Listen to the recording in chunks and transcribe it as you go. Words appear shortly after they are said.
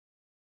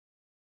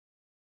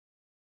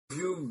If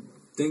you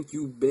think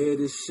you bad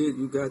as shit,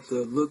 you got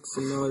the looks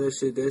and all that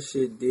shit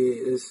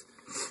dead.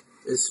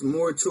 It's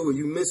more to it.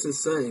 You missing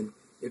something.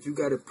 If you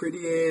got a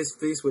pretty ass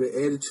face with an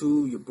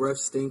attitude, your breath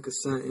stink or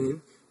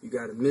something, you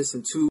got a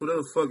missing tooth. What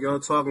the fuck y'all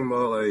talking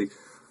about? Like,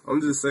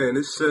 I'm just saying,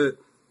 this shit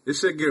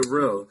get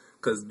real.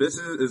 Cause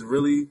bitches is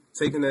really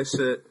taking that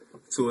shit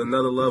to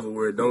another level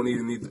where it don't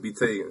even need to be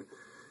taken.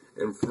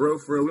 And for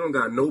real, we don't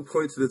got no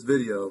point to this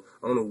video.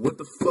 I don't know what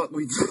the fuck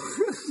we do.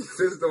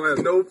 This don't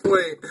have no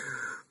point.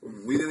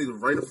 We didn't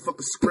even write a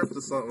fucking script or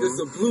something. This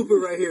is a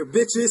blooper right here,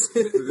 bitches.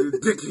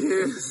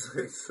 Dickheads.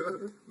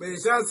 Man,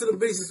 shout out to the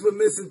bitches with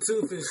missing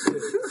tooth and shit.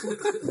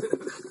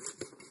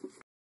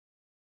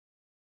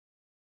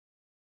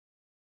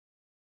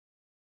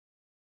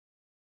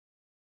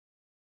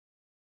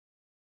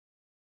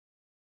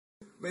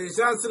 Man,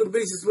 shout out to the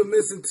bitches with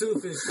missing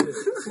tooth and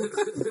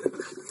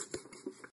shit.